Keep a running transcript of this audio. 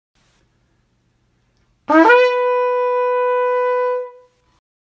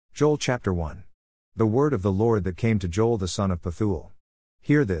Joel chapter 1. The word of the Lord that came to Joel the son of Pethuel.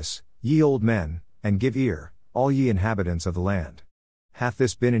 Hear this, ye old men, and give ear, all ye inhabitants of the land. Hath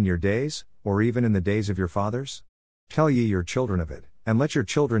this been in your days, or even in the days of your fathers? Tell ye your children of it, and let your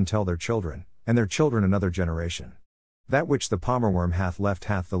children tell their children, and their children another generation. That which the palmerworm hath left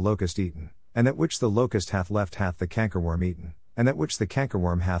hath the locust eaten, and that which the locust hath left hath the cankerworm eaten, and that which the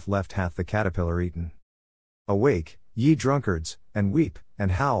cankerworm hath left hath the caterpillar eaten. Awake, ye drunkards, and weep,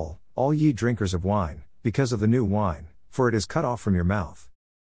 and howl, all ye drinkers of wine, because of the new wine, for it is cut off from your mouth.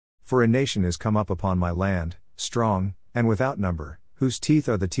 For a nation is come up upon my land, strong, and without number, whose teeth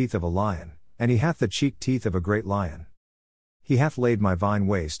are the teeth of a lion, and he hath the cheek teeth of a great lion. He hath laid my vine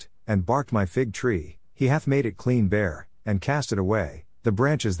waste, and barked my fig tree, he hath made it clean bare, and cast it away, the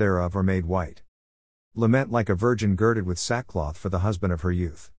branches thereof are made white. Lament like a virgin girded with sackcloth for the husband of her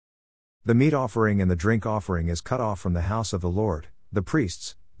youth. The meat offering and the drink offering is cut off from the house of the Lord, the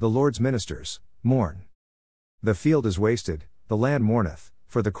priests, the Lord's ministers, mourn. The field is wasted, the land mourneth,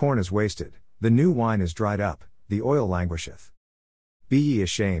 for the corn is wasted, the new wine is dried up, the oil languisheth. Be ye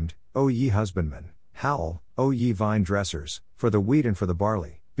ashamed, O ye husbandmen, howl, O ye vine dressers, for the wheat and for the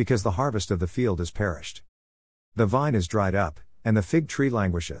barley, because the harvest of the field is perished. The vine is dried up, and the fig tree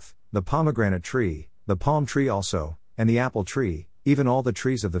languisheth, the pomegranate tree, the palm tree also, and the apple tree, even all the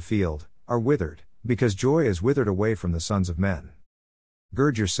trees of the field, are withered, because joy is withered away from the sons of men.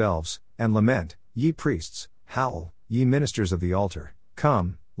 Gird yourselves, and lament, ye priests, howl, ye ministers of the altar,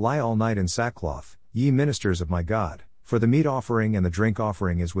 come, lie all night in sackcloth, ye ministers of my God, for the meat offering and the drink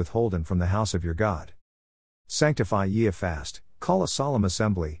offering is withholden from the house of your God. Sanctify ye a fast, call a solemn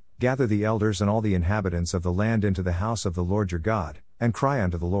assembly, gather the elders and all the inhabitants of the land into the house of the Lord your God, and cry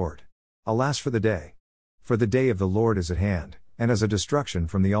unto the Lord. Alas for the day! For the day of the Lord is at hand, and as a destruction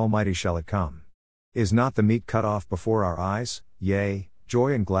from the Almighty shall it come. Is not the meat cut off before our eyes, yea,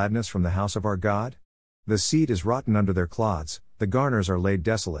 joy and gladness from the house of our God? The seed is rotten under their clods, the garners are laid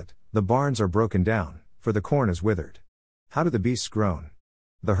desolate, the barns are broken down, for the corn is withered. How do the beasts groan?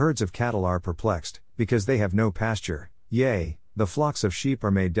 The herds of cattle are perplexed, because they have no pasture, yea, the flocks of sheep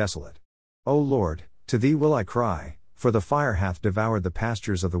are made desolate. O Lord, to thee will I cry, for the fire hath devoured the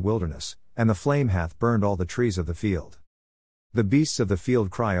pastures of the wilderness, and the flame hath burned all the trees of the field. The beasts of the field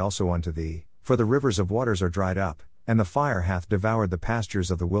cry also unto thee, for the rivers of waters are dried up, and the fire hath devoured the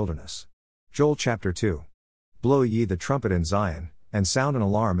pastures of the wilderness. Joel chapter 2. Blow ye the trumpet in Zion, and sound an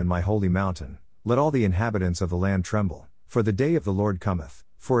alarm in my holy mountain, let all the inhabitants of the land tremble, for the day of the Lord cometh,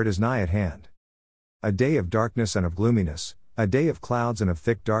 for it is nigh at hand. A day of darkness and of gloominess, a day of clouds and of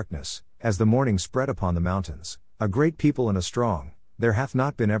thick darkness, as the morning spread upon the mountains, a great people and a strong, there hath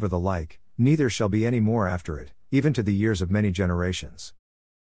not been ever the like, neither shall be any more after it, even to the years of many generations.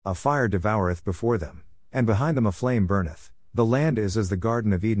 A fire devoureth before them, and behind them a flame burneth, the land is as the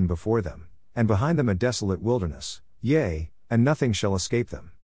Garden of Eden before them, and behind them a desolate wilderness, yea, and nothing shall escape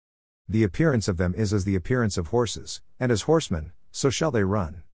them. The appearance of them is as the appearance of horses, and as horsemen, so shall they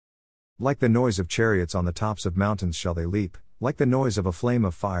run. Like the noise of chariots on the tops of mountains shall they leap, like the noise of a flame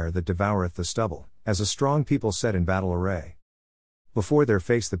of fire that devoureth the stubble, as a strong people set in battle array. Before their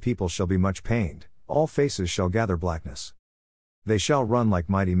face the people shall be much pained, all faces shall gather blackness. They shall run like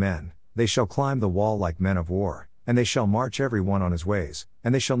mighty men, they shall climb the wall like men of war, and they shall march every one on his ways,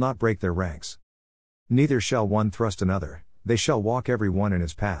 and they shall not break their ranks. Neither shall one thrust another, they shall walk every one in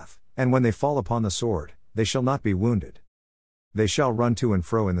his path, and when they fall upon the sword, they shall not be wounded. They shall run to and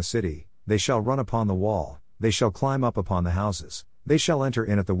fro in the city, they shall run upon the wall, they shall climb up upon the houses, they shall enter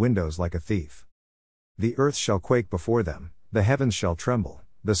in at the windows like a thief. The earth shall quake before them, the heavens shall tremble,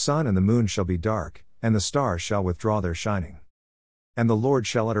 the sun and the moon shall be dark, and the stars shall withdraw their shining. And the Lord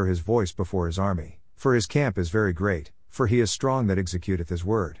shall utter his voice before his army, for his camp is very great, for he is strong that executeth his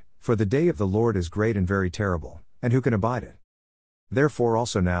word, for the day of the Lord is great and very terrible, and who can abide it? Therefore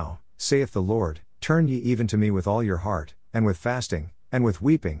also now, saith the Lord, turn ye even to me with all your heart, and with fasting, and with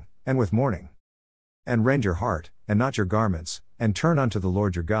weeping, and with mourning. And rend your heart, and not your garments, and turn unto the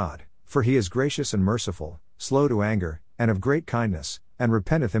Lord your God, for he is gracious and merciful, slow to anger, and of great kindness, and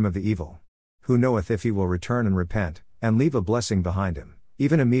repenteth him of the evil. Who knoweth if he will return and repent, and leave a blessing behind him,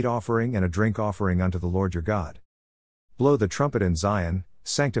 even a meat offering and a drink offering unto the Lord your God. Blow the trumpet in Zion,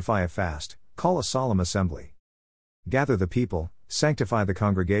 sanctify a fast, call a solemn assembly. Gather the people, sanctify the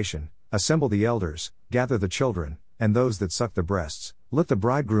congregation, assemble the elders, gather the children, and those that suck the breasts, let the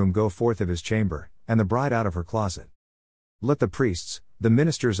bridegroom go forth of his chamber, and the bride out of her closet. Let the priests, the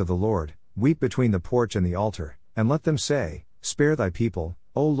ministers of the Lord, weep between the porch and the altar, and let them say, Spare thy people,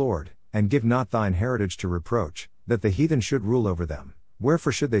 O Lord, and give not thine heritage to reproach, that the heathen should rule over them.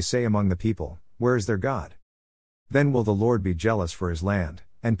 Wherefore should they say among the people, Where is their God? Then will the Lord be jealous for his land,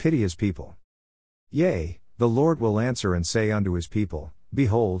 and pity his people. Yea, the Lord will answer and say unto his people,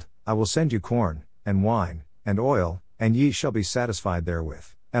 Behold, I will send you corn, and wine, and oil, and ye shall be satisfied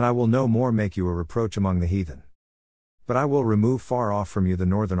therewith, and I will no more make you a reproach among the heathen. But I will remove far off from you the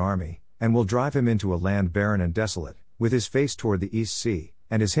northern army, and will drive him into a land barren and desolate, with his face toward the east sea,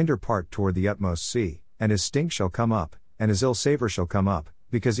 and his hinder part toward the utmost sea, and his stink shall come up, and his ill savour shall come up,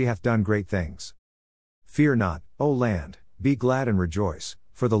 because he hath done great things. Fear not, O land, be glad and rejoice,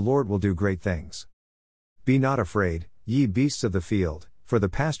 for the Lord will do great things. Be not afraid, ye beasts of the field, for the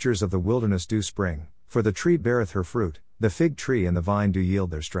pastures of the wilderness do spring, for the tree beareth her fruit, the fig tree and the vine do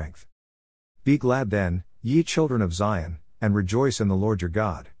yield their strength. Be glad then, ye children of Zion, and rejoice in the Lord your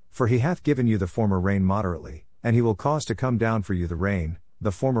God, for he hath given you the former rain moderately, and he will cause to come down for you the rain,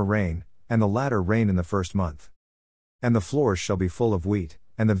 the former rain, and the latter rain in the first month. And the floors shall be full of wheat,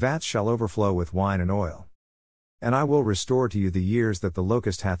 and the vats shall overflow with wine and oil. And I will restore to you the years that the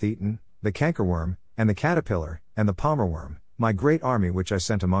locust hath eaten, the cankerworm, and the caterpillar, and the palmerworm, my great army which I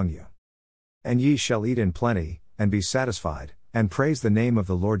sent among you. And ye shall eat in plenty, and be satisfied, and praise the name of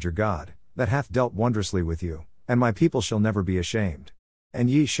the Lord your God, that hath dealt wondrously with you, and my people shall never be ashamed. And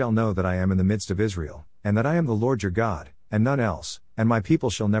ye shall know that I am in the midst of Israel, and that I am the Lord your God, and none else, and my people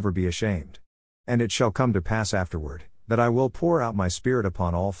shall never be ashamed. And it shall come to pass afterward, that I will pour out my spirit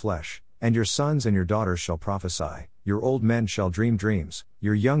upon all flesh, and your sons and your daughters shall prophesy, your old men shall dream dreams,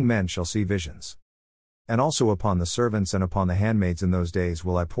 your young men shall see visions. And also upon the servants and upon the handmaids in those days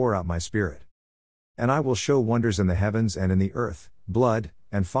will I pour out my spirit. And I will show wonders in the heavens and in the earth, blood,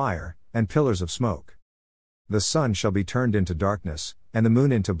 and fire, and pillars of smoke. The sun shall be turned into darkness, and the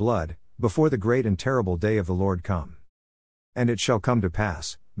moon into blood, before the great and terrible day of the Lord come. And it shall come to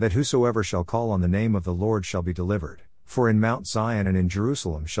pass, that whosoever shall call on the name of the Lord shall be delivered, for in Mount Zion and in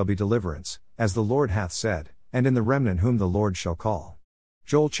Jerusalem shall be deliverance, as the Lord hath said, and in the remnant whom the Lord shall call.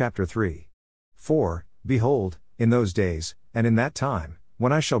 Joel chapter 3. 4. Behold, in those days, and in that time,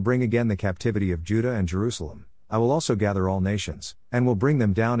 when I shall bring again the captivity of Judah and Jerusalem, I will also gather all nations, and will bring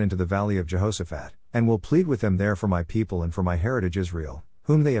them down into the valley of Jehoshaphat, and will plead with them there for my people and for my heritage Israel,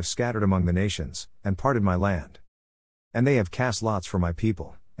 whom they have scattered among the nations, and parted my land. And they have cast lots for my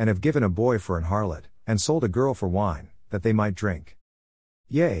people, and have given a boy for an harlot, and sold a girl for wine, that they might drink.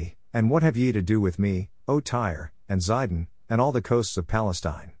 Yea, and what have ye to do with me, O Tyre, and Zidon, and all the coasts of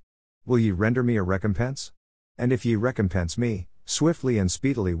Palestine? Will ye render me a recompense? And if ye recompense me, swiftly and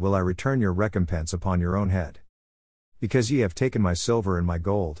speedily will I return your recompense upon your own head. Because ye have taken my silver and my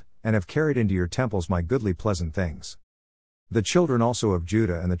gold, and have carried into your temples my goodly pleasant things. The children also of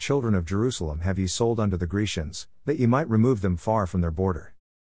Judah and the children of Jerusalem have ye sold unto the Grecians, that ye might remove them far from their border.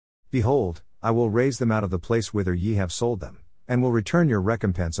 Behold, I will raise them out of the place whither ye have sold them, and will return your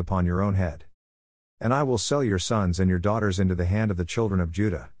recompense upon your own head. And I will sell your sons and your daughters into the hand of the children of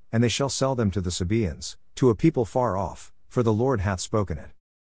Judah, and they shall sell them to the Sabaeans, to a people far off, for the Lord hath spoken it.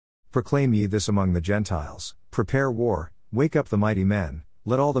 Proclaim ye this among the Gentiles, prepare war, wake up the mighty men,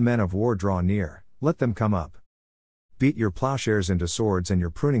 let all the men of war draw near, let them come up. Beat your plowshares into swords and your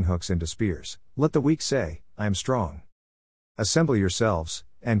pruning hooks into spears, let the weak say, I am strong. Assemble yourselves,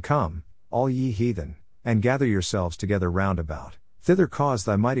 and come, all ye heathen, and gather yourselves together round about, thither cause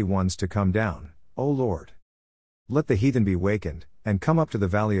thy mighty ones to come down, O Lord. Let the heathen be wakened, and come up to the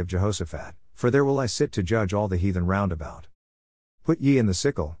valley of Jehoshaphat, for there will I sit to judge all the heathen round about. Put ye in the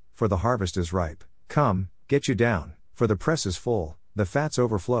sickle, for the harvest is ripe, come, get you down, for the press is full, the fats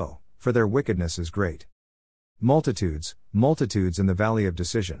overflow, for their wickedness is great. Multitudes, multitudes in the valley of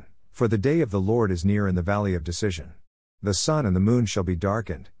decision, for the day of the Lord is near in the valley of decision. The sun and the moon shall be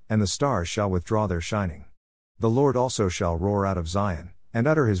darkened, and the stars shall withdraw their shining. The Lord also shall roar out of Zion, and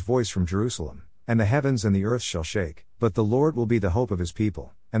utter his voice from Jerusalem, and the heavens and the earth shall shake, but the Lord will be the hope of his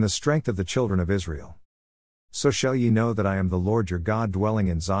people, and the strength of the children of Israel. So shall ye know that I am the Lord your God dwelling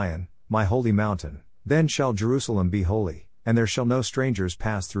in Zion, my holy mountain, then shall Jerusalem be holy, and there shall no strangers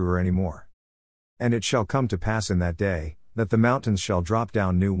pass through her any more. And it shall come to pass in that day, that the mountains shall drop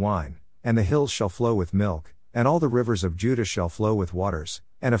down new wine, and the hills shall flow with milk, and all the rivers of Judah shall flow with waters,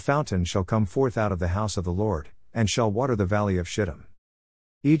 and a fountain shall come forth out of the house of the Lord, and shall water the valley of Shittim.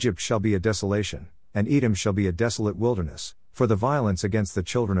 Egypt shall be a desolation, and Edom shall be a desolate wilderness, for the violence against the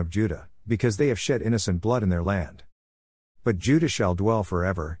children of Judah, because they have shed innocent blood in their land. But Judah shall dwell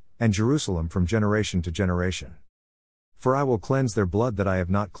forever, and Jerusalem from generation to generation. For I will cleanse their blood that I have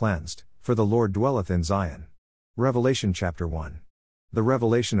not cleansed, for the Lord dwelleth in Zion. Revelation chapter 1. The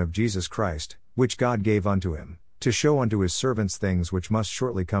revelation of Jesus Christ, which God gave unto him, to show unto his servants things which must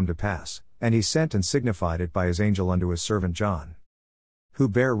shortly come to pass, and he sent and signified it by his angel unto his servant John. Who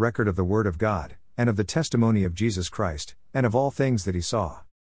bare record of the word of God, and of the testimony of Jesus Christ, and of all things that he saw.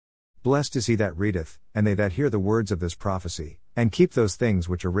 Blessed is he that readeth, and they that hear the words of this prophecy, and keep those things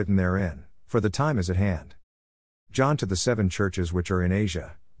which are written therein, for the time is at hand. John to the 7 churches which are in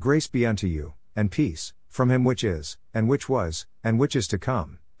Asia, grace be unto you, and peace, from him which is, and which was, and which is to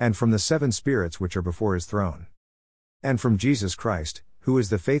come, and from the 7 spirits which are before his throne. And from Jesus Christ, who is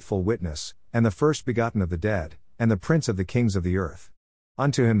the faithful witness, and the first begotten of the dead, and the prince of the kings of the earth.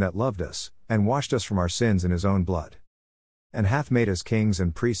 Unto him that loved us, and washed us from our sins in his own blood, and hath made us kings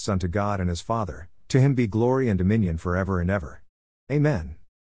and priests unto God and his Father, to him be glory and dominion forever and ever. Amen.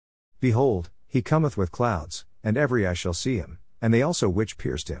 Behold, he cometh with clouds, and every eye shall see him, and they also which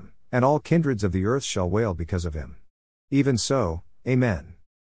pierced him, and all kindreds of the earth shall wail because of him. Even so, Amen.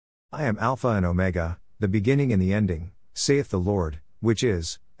 I am Alpha and Omega, the beginning and the ending, saith the Lord, which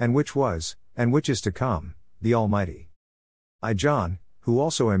is, and which was, and which is to come, the Almighty. I John, who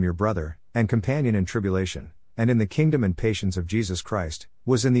also am your brother, and companion in tribulation, and in the kingdom and patience of Jesus Christ,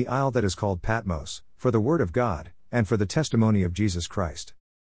 was in the isle that is called Patmos, for the word of God, and for the testimony of Jesus Christ.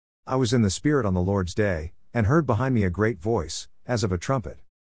 I was in the Spirit on the Lord's day, and heard behind me a great voice, as of a trumpet,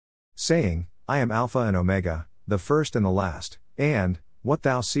 saying, I am Alpha and Omega, the first and the last, and, what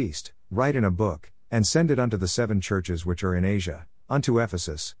thou seest, write in a book, and send it unto the 7 churches which are in Asia, unto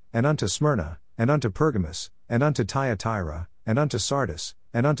Ephesus, and unto Smyrna, and unto Pergamos, and unto Thyatira, and unto Sardis,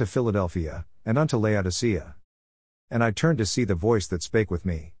 and unto Philadelphia, and unto Laodicea. And I turned to see the voice that spake with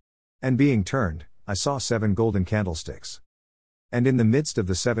me. And being turned, I saw 7 golden candlesticks. And in the midst of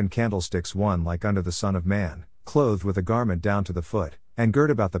the 7 candlesticks one like unto the Son of Man, clothed with a garment down to the foot, and girt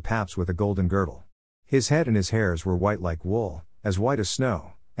about the paps with a golden girdle. His head and his hairs were white like wool, as white as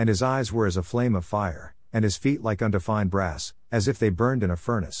snow, and his eyes were as a flame of fire, and his feet like unto fine brass, as if they burned in a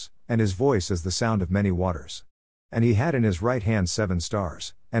furnace, and his voice as the sound of many waters. And he had in his right hand 7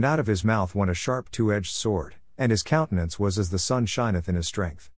 stars, and out of his mouth went a sharp 2-edged sword, and his countenance was as the sun shineth in his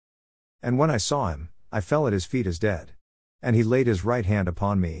strength. And when I saw him, I fell at his feet as dead. And he laid his right hand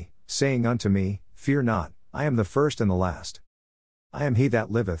upon me, saying unto me, Fear not, I am the first and the last. I am he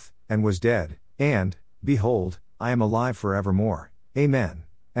that liveth, and was dead, and, behold, I am alive for evermore, Amen,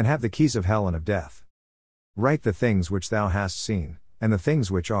 and have the keys of hell and of death. Write the things which thou hast seen, and the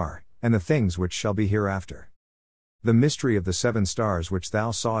things which are, and the things which shall be hereafter. The mystery of the 7 stars which thou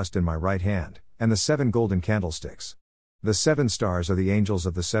sawest in my right hand, and the 7 golden candlesticks. The 7 stars are the angels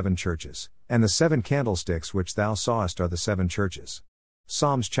of the 7 churches, and the 7 candlesticks which thou sawest are the 7 churches.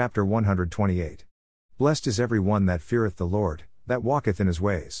 Psalms chapter 128. Blessed is every one that feareth the Lord, that walketh in his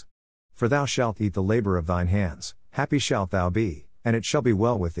ways. For thou shalt eat the labor of thine hands, happy shalt thou be, and it shall be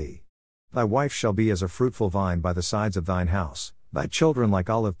well with thee. Thy wife shall be as a fruitful vine by the sides of thine house, thy children like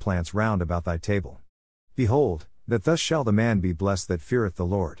olive plants round about thy table. Behold, that thus shall the man be blessed that feareth the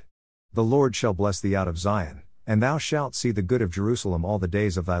Lord. The Lord shall bless thee out of Zion, and thou shalt see the good of Jerusalem all the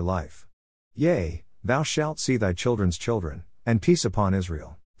days of thy life. Yea, thou shalt see thy children's children, and peace upon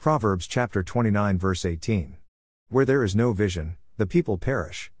Israel. Proverbs chapter 29 verse 18. Where there is no vision, the people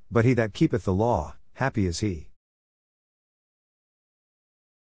perish, but he that keepeth the law, happy is he.